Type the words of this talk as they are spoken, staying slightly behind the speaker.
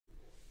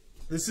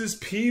This is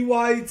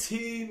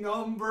PYT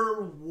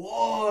number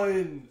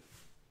 1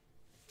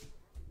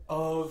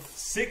 of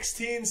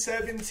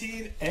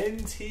 16-17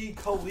 NT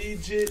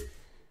Collegiate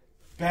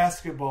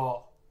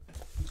basketball.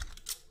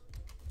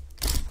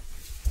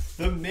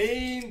 The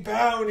main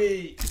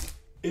bounty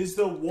is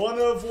the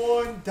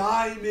 1/1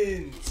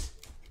 diamond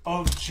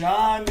of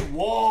John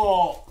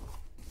Wall.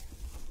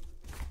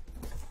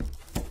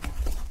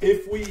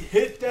 If we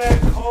hit that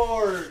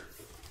card,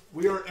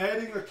 we are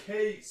adding a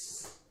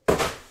case.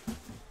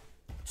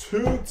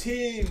 2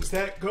 teams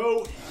that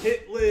go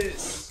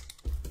hitless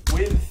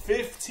win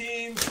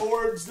 15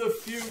 towards the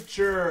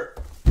future.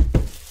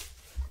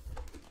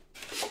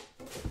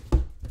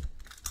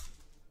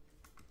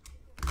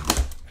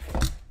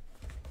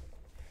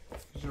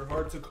 These are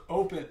hard to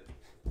open.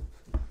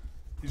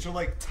 These are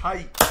like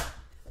tight.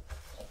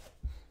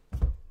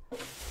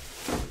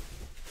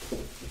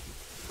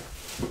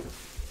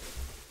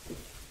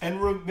 And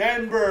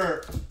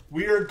remember,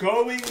 we are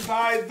going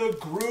by the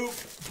group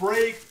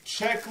break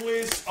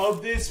checklist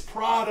of this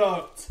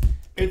product.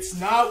 It's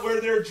not where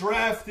they're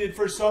drafted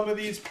for some of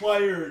these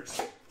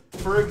players.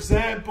 For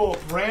example,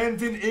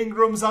 Brandon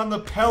Ingram's on the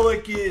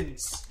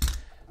Pelicans.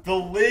 The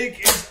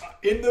link is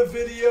in the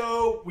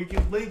video. We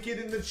can link it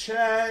in the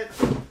chat.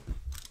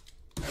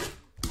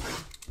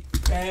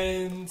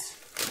 And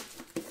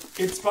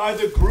it's by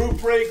the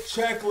group break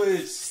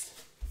checklist.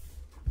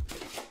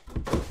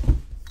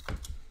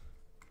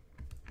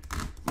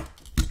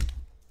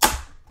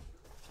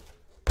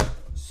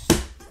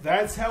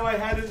 That's how I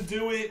had to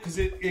do it, because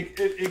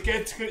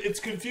it's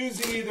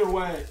confusing either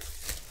way.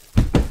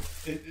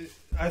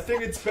 I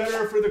think it's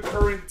better for the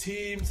current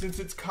team since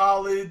it's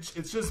college.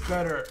 It's just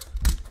better.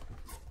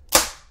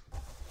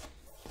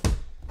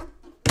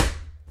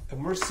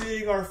 And we're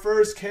seeing our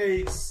first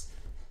case.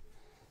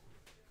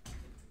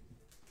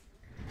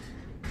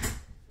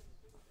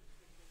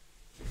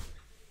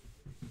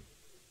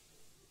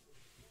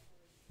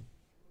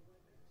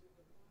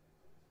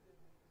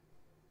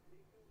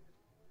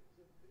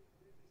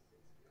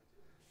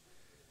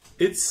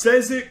 It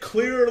says it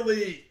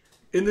clearly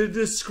in the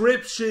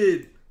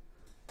description.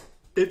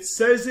 It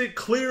says it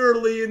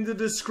clearly in the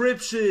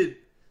description.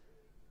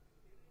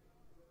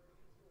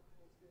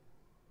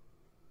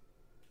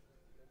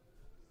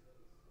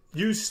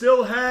 You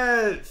still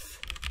have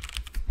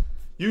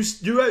you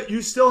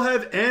still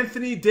have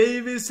Anthony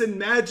Davis and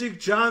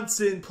Magic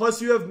Johnson,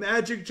 plus you have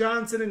Magic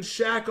Johnson and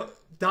Shaq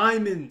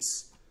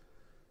diamonds.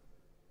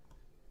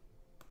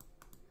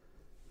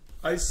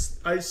 I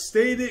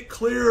state it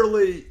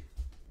clearly.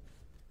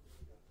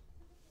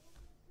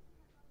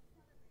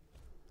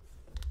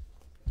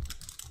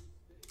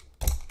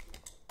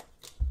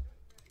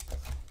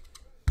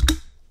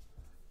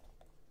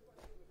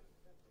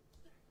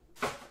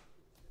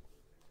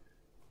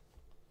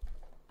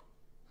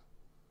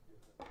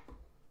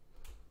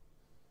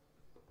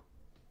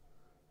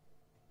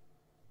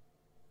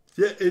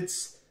 Yeah,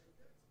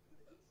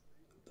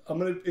 I'm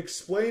going to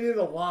explain it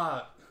a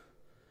lot.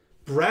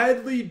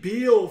 Bradley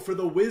Beal for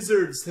the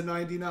Wizards to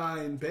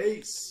 99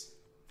 base.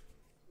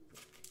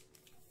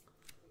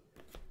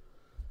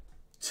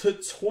 To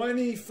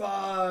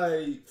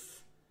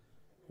 25,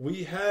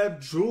 we have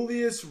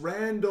Julius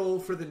Randle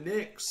for the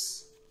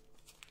Knicks.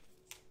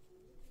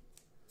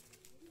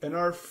 And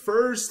our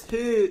first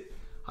hit,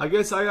 I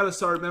guess I got to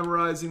start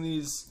memorizing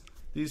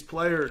these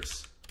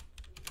players.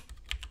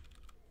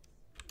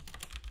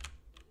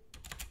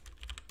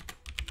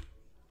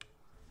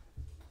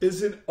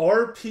 Is an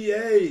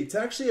RPA. It's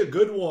actually a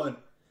good one.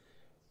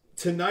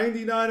 To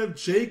 99 of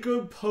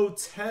Jacob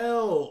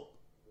Potel.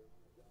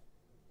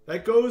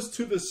 That goes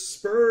to the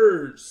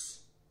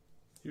Spurs.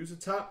 He was a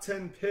top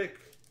 10 pick.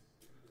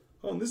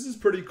 Oh, and this is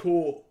pretty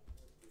cool.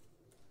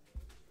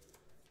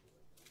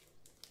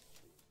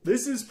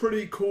 This is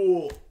pretty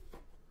cool.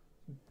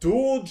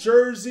 Dual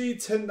jersey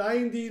to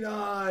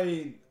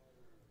 99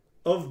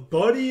 of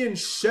Buddy and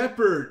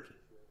Shepherd.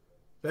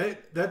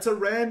 That's a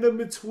random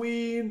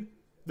between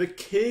the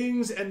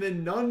Kings and the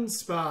Nunn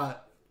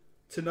spot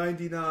to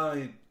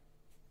 99.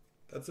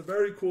 That's a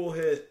very cool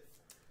hit.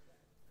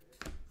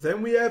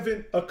 Then we have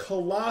a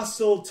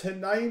colossal to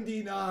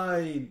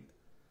 99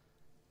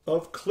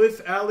 of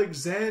Cliff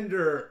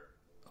Alexander.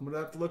 I'm going to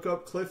have to look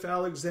up Cliff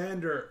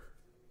Alexander.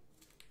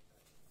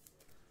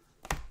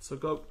 Let's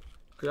look up.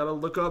 I got to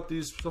look up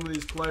some of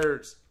these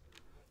players.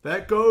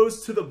 That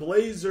goes to the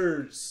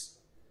Blazers.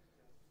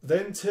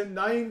 Then to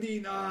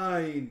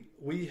 99,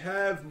 we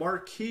have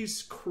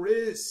Marquise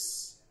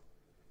Chris.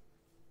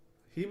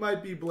 He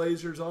might be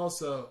Blazers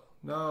also.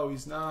 No,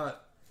 he's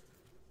not.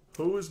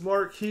 Who is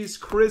Marquise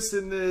Chris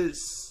in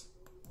this?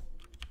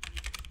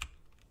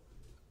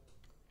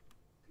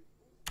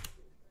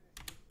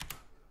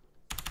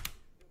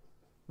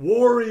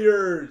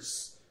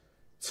 Warriors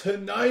to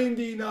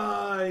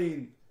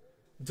 99,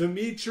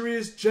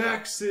 Demetrius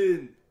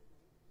Jackson.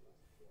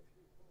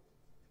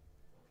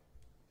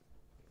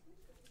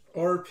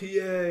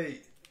 RPA.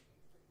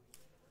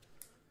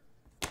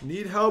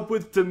 Need help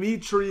with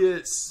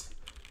Demetrius.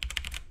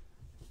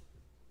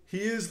 He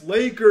is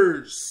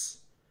Lakers.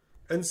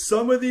 And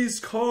some of these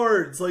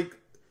cards, like,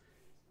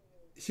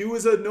 he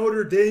was a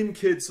Notre Dame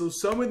kid, so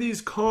some of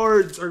these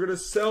cards are going to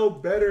sell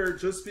better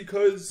just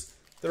because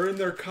they're in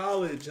their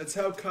college. That's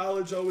how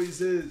college always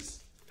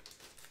is.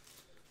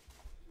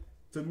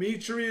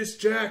 Demetrius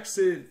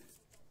Jackson.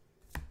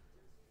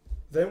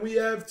 Then we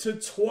have to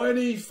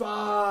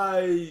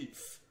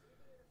 25.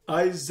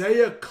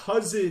 Isaiah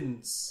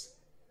Cousins.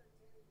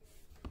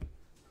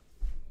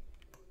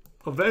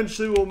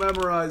 Eventually we'll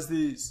memorize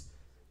these.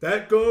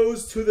 That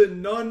goes to the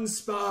none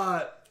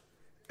spot.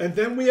 And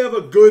then we have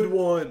a good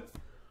one.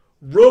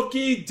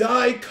 Rookie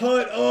die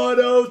cut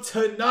auto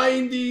to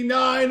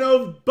 99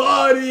 of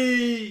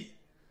Buddy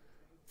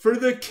for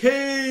the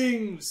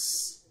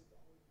Kings.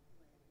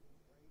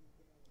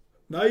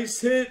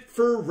 Nice hit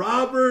for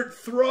Robert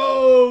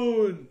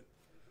Throne.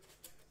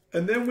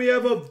 And then we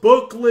have a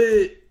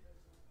booklet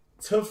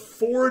to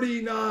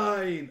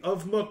 49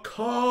 of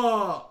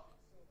McCaw.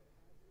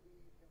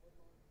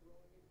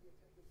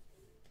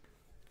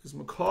 Is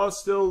McCaw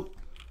still...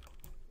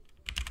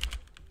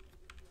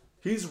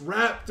 He's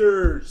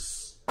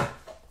Raptors.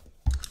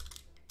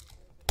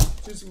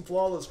 Do some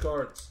flawless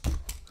cards.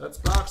 That's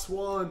box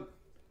one.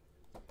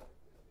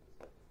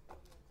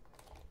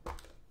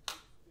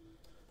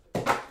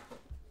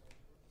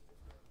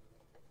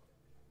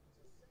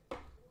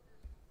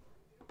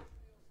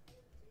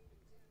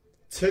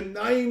 To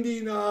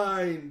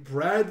 99,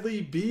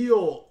 Bradley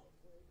Beal.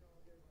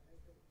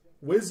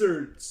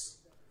 Wizards.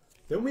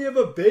 Then we have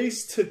a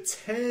base to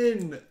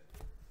 10.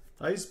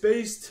 Nice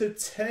base to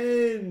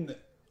 10.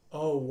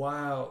 Oh,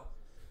 wow.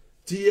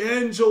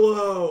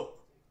 D'Angelo.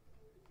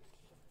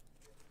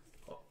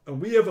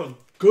 And we have a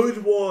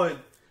good one.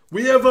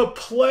 We have a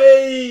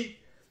plate.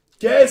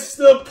 Guess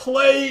the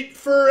plate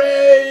for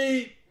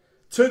 8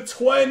 to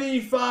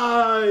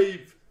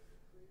 25.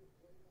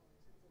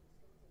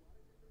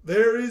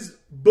 There is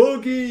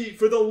Boogie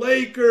for the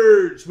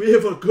Lakers. We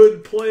have a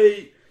good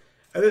plate.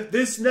 And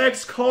this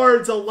next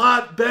card's a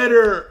lot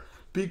better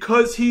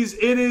because he's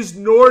in his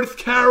North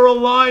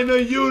Carolina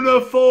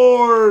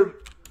uniform.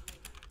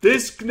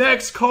 This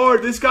next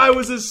card, this guy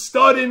was a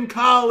stud in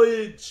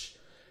college.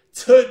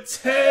 To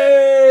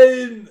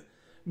 10,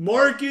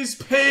 Marcus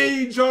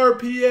Page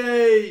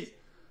RPA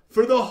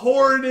for the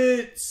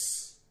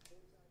Hornets.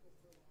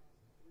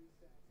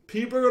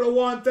 People are going to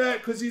want that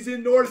because he's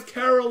in North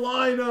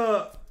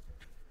Carolina.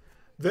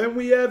 Then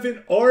we have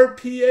an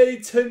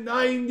RPA to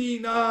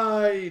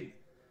 99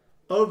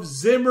 of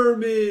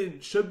Zimmerman.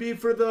 Should be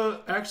for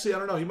the... Actually, I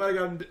don't know. He might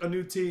have got a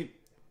new team.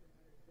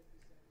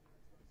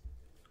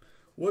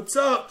 What's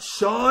up,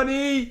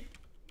 Shawnee?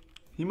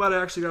 He might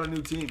have actually got a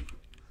new team.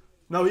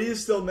 No, he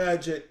is still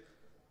Magic.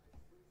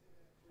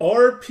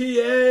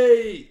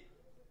 RPA.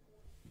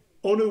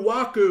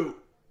 Onuwaku.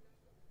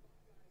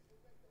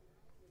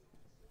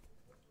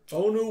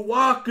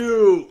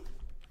 Onuwaku.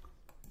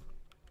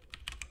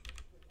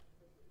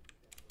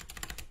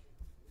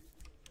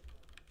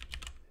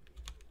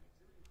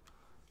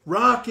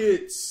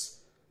 Rockets.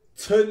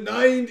 To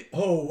 90.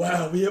 Oh,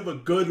 wow. We have a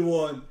good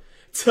one.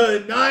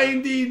 To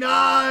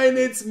 99,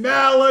 it's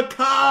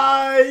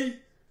Malachi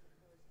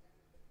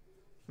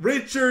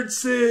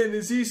Richardson.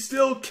 Is he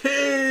still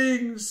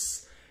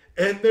Kings?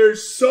 And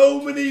there's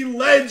so many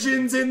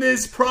legends in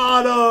this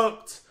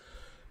product.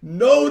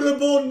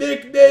 Notable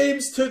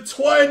nicknames to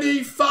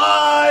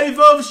 25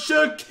 of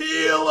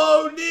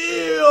Shaquille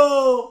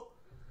O'Neal.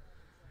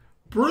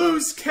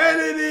 Bruce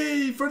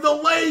Kennedy for the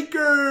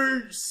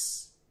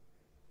Lakers.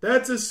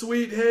 That's a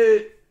sweet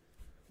hit.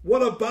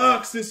 What a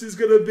box this is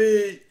going to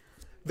be.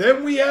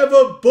 Then we have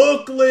a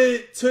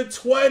booklet to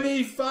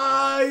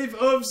 25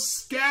 of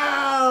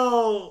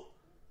Scal.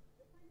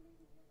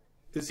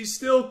 Is he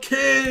still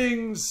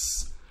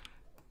Kings?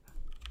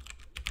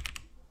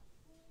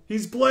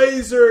 He's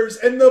Blazers.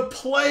 And the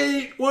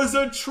plate was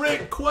a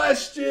trick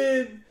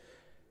question.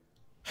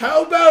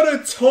 How about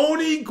a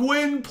Tony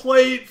Gwynn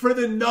plate for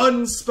the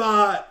none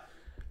spot?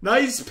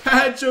 Nice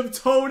patch of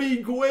Tony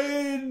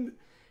Gwynn.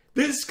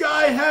 This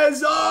guy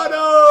has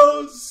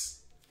autos.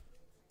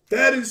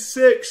 That is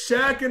sick.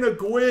 Shaq and a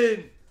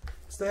Gwynn.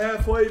 It's the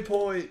halfway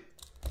point.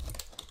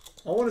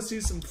 I want to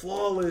see some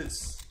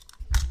flawless.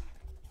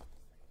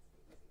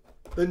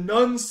 The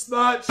none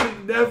spot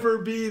should never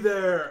be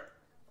there.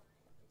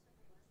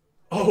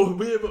 Oh,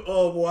 we have...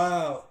 Oh,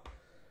 wow.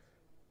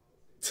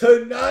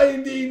 To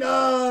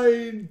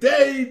 99.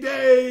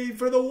 Day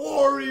for the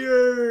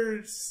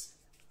Warriors.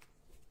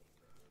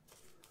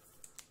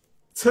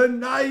 To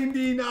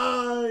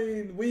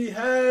 99. We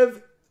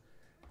have...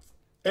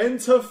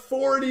 And to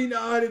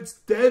 49, it's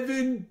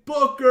Devin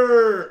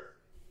Booker.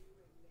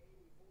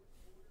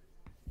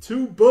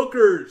 2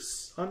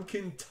 Bookers on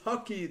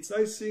Kentucky. It's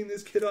nice seeing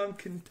this kid on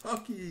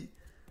Kentucky.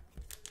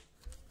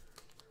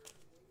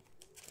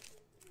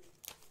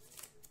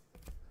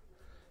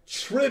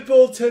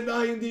 Triple to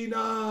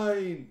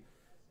 99.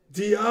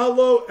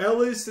 Diallo,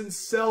 Ellis, and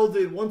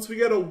Selden. Once we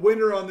get a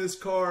winner on this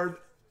card,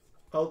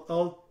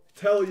 I'll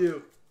tell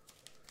you.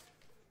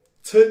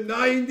 To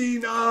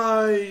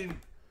 99.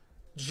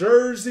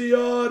 Jersey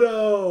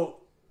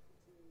auto.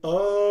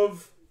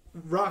 of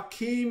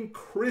Raheem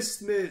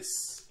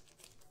Christmas.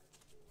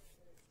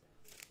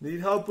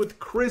 Need help with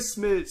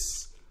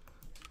Christmas.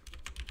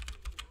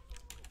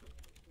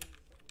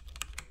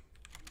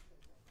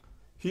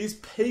 He's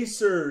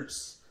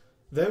Pacers.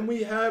 Then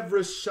we have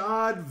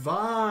Rashad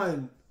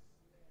Vaughn.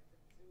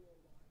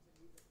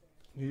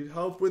 Need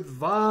help with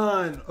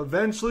Vaughn.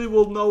 Eventually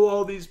we'll know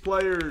all these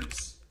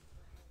players.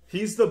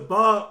 He's the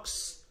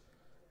Bucks.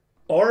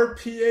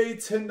 RPA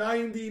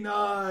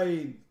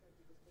 /99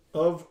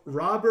 of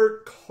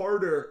Robert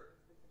Carter.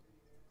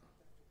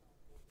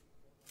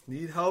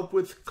 Need help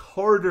with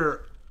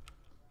Carter.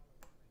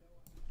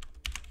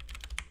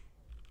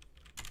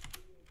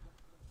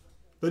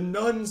 The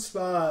none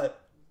spot.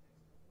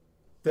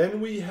 Then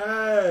we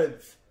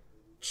have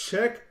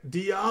Check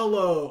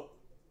Diallo.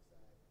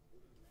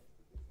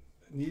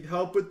 Need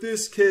help with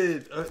this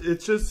kid.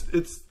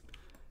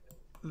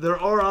 There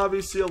are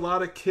obviously a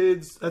lot of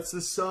kids. That's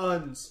the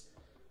Suns.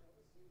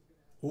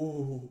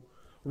 Ooh.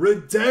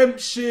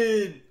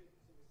 Redemption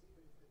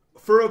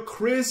for a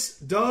Chris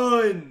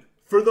Dunn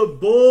for the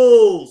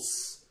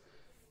Bulls.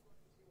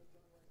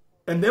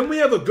 And then we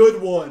have a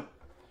good one.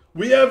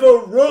 We have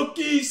a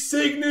rookie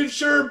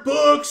signature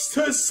books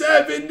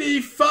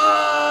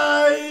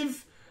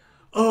 /75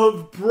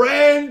 of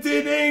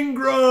Brandon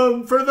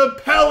Ingram for the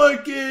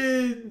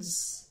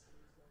Pelicans.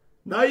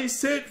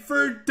 Nice hit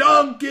for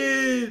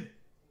Duncan.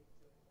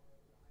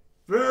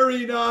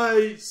 Very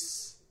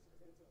nice.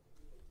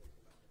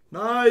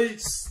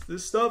 Nice.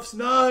 This stuff's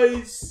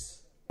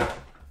nice.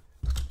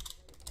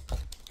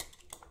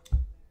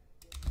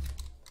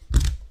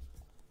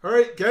 All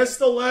right, guess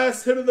the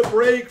last hit of the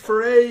break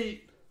for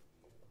 8.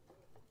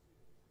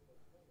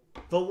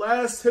 The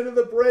last hit of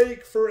the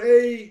break for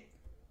 8.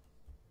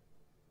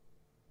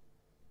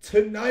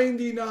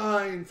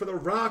 /99 for the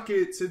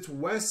Rockets. It's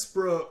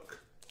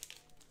Westbrook.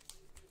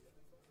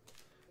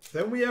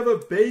 Then we have a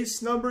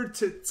base number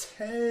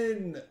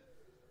 /10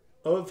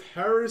 of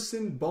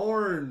Harrison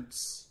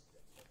Barnes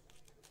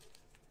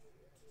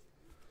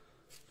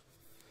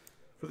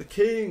for the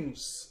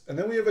Kings. And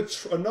then we have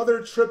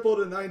another triple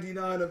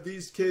 /99 of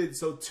these kids.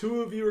 So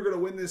 2 of you are going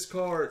to win this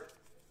card.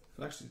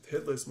 Actually, the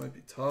hit list might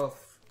be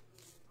tough.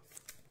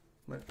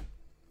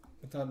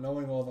 Without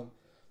knowing all of them.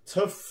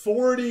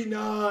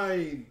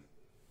 /49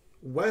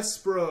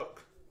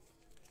 Westbrook.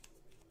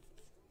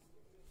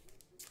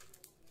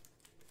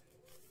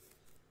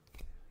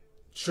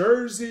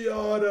 Jersey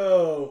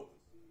auto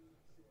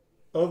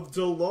of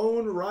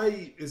DeLone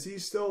Wright. Is he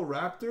still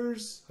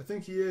Raptors? I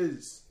think he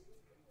is.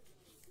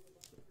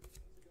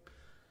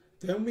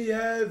 Then we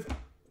have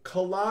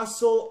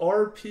Colossal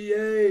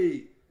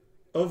RPA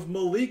of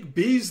Malik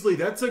Beasley.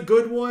 That's a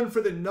good one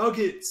for the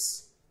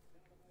Nuggets.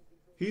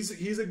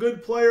 He's a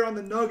good player on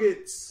the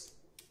Nuggets.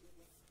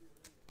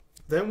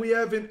 Then we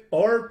have an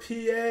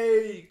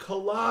RPA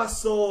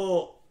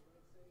Colossal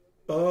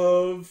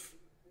of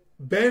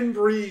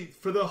Bembry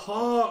for the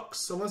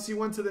Hawks. Unless he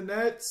went to the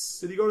Nets.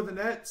 Did he go to the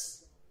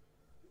Nets?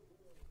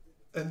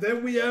 And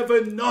then we have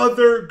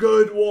another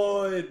good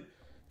one.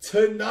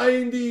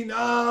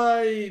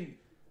 /99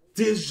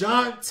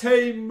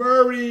 DeJounte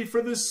Murray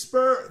for the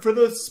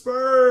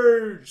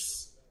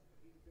Spurs.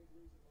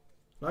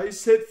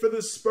 Nice hit for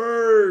the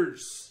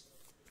Spurs.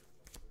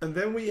 And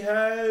then we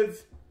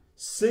have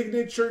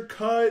signature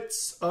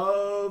cuts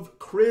of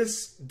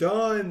Chris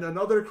Dunn.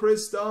 Another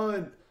Chris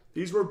Dunn.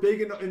 These were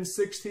big in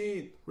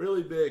 16.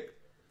 Really big.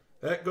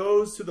 That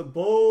goes to the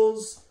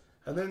Bulls.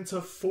 And then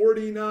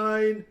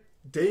 /49,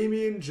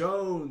 Damian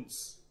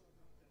Jones.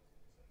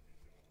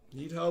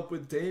 Need help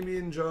with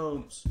Damian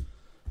Jones.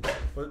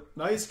 But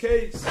nice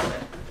case.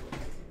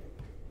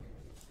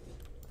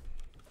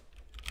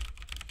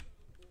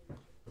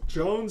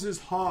 Jones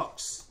is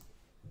Hawks.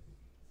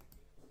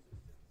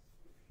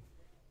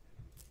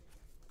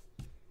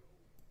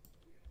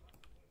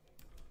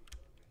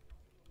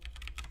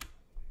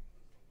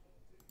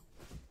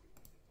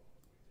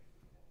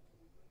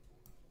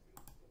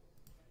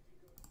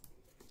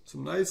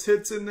 Some nice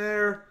hits in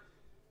there.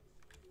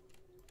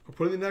 I'll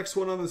put the next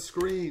one on the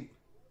screen.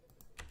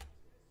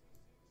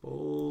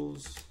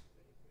 Bulls.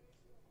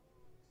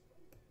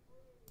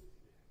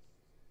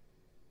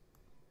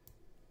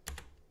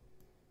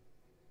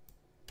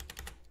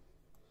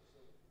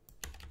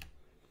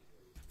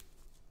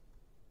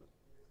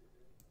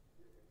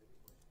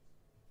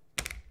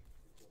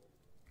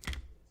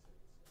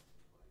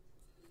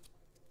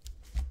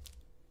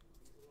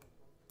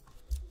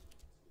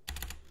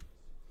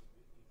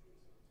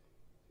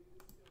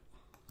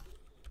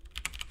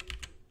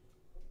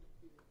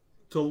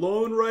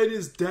 DeLone Wright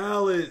is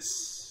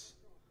Dallas.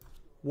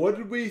 What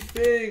did we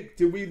think?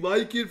 Did we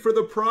like it for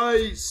the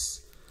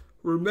price?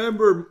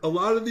 Remember, a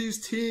lot of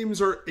these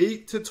teams are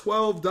 $8 to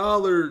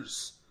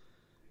 $12.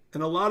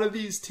 And a lot of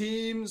these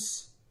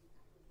teams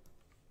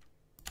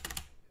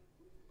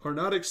are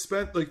not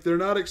expensive. Like, they're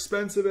not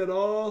expensive at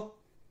all.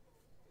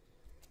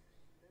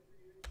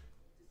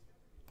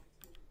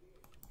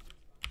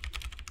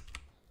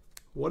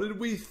 What did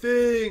we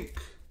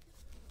think?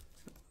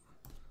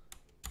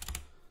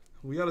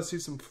 We got to see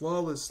some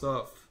flawless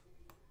stuff.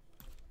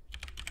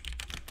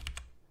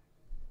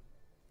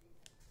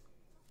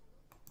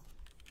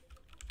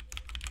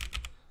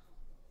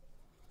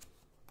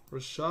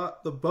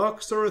 Rashad, the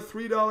Bucks are a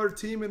 $3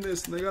 team in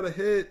this, and they got a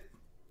hit.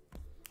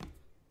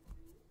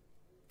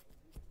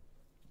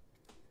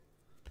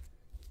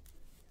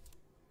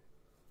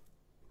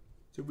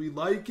 Did we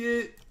like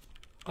it?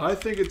 I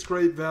think it's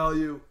great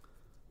value.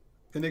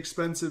 An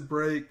expensive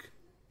break.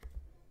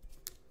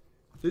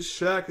 This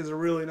Shaq is a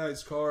really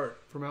nice card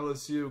from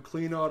LSU.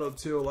 Clean auto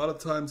too. A lot of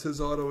times his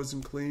auto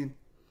isn't clean.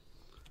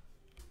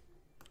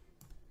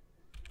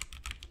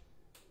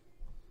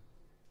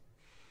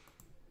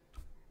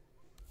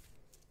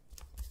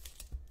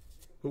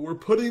 But we're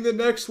putting the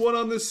next one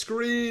on the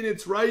screen.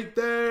 It's right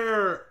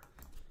there.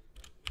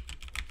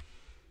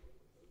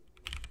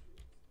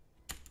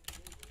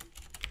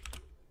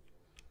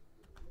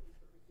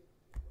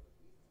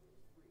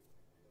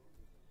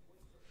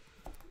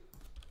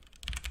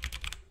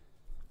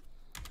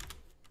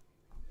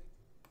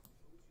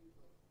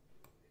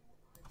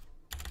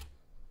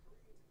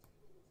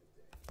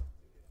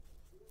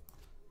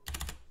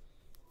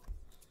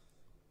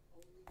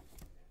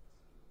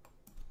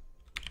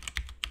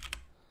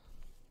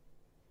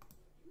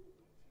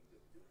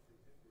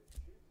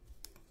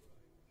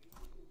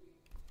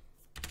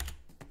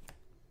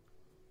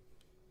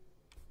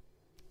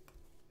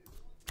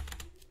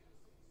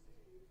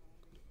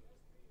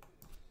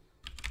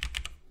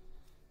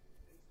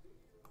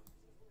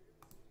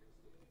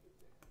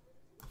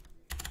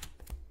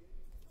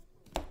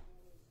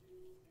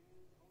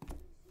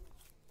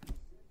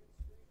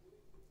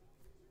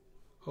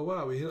 Oh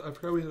wow, I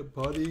forgot we hit a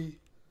Buddy.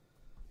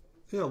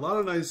 Yeah, a lot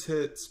of nice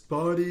hits.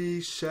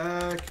 Buddy,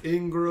 Shaq,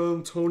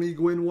 Ingram, Tony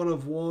Gwynn, 1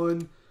 of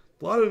 1.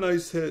 A lot of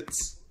nice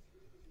hits.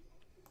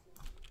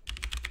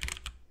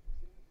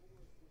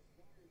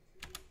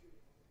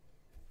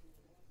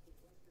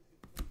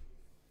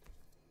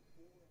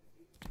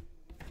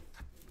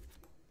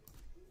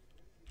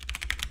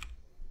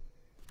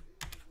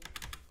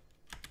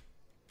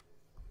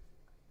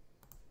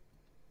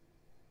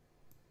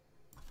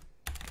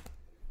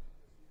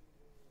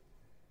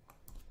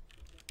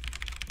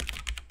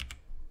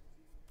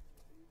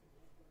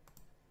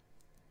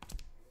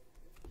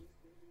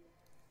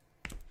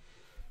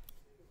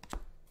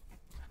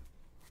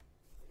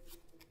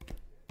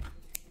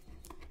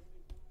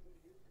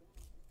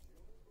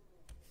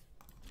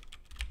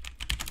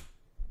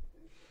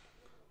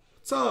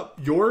 What's up,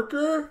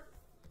 Yorker?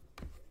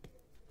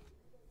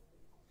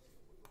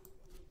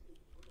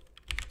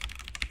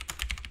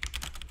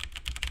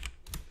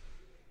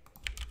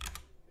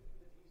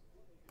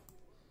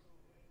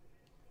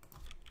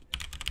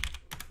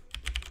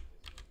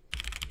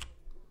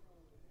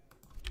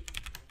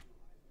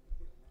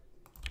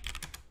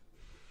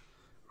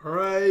 All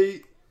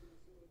right.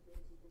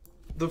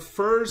 The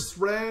first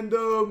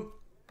random.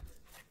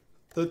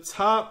 The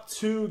top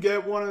 2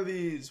 get one of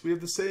these. We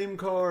have the same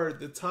card.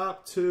 The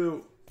top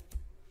 2.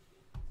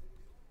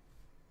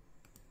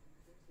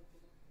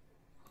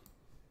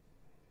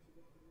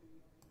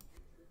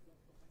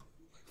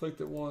 I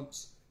clicked it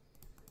once.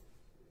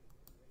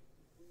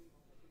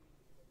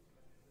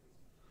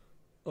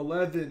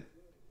 11.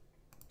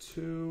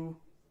 2.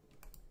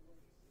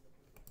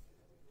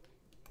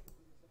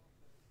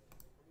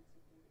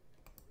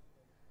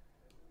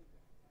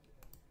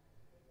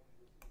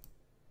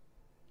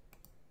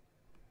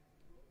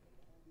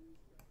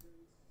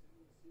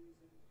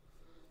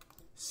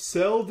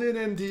 Selden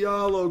and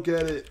Diallo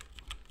get it.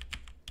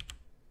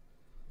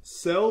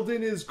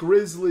 Selden is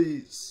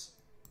Grizzlies.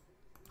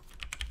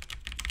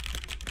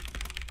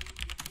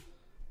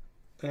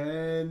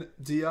 And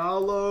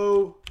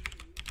Diallo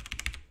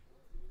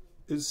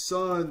is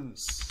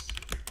Suns.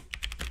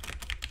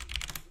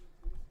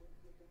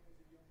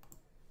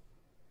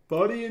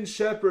 Buddy and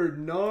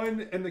Shepard,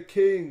 Nunn and the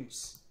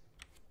Kings.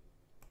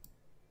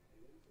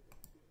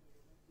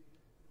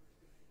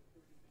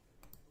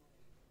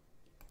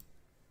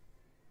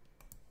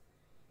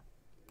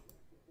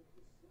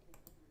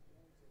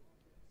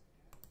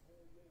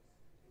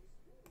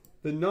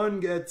 The Nunn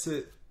gets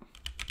it.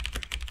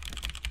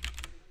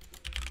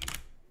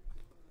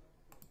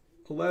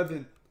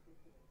 11.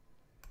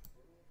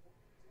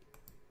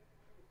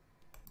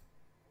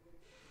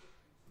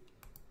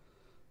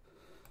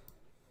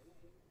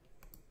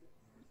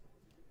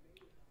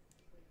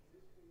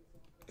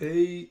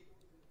 Eight,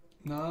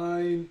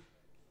 9,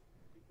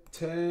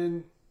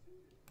 10,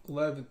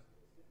 11.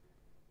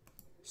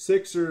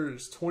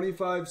 Sixers,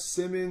 25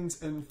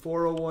 Simmons and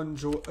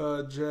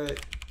 401 J.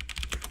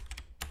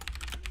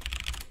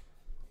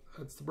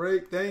 That's the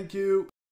break. Thank you.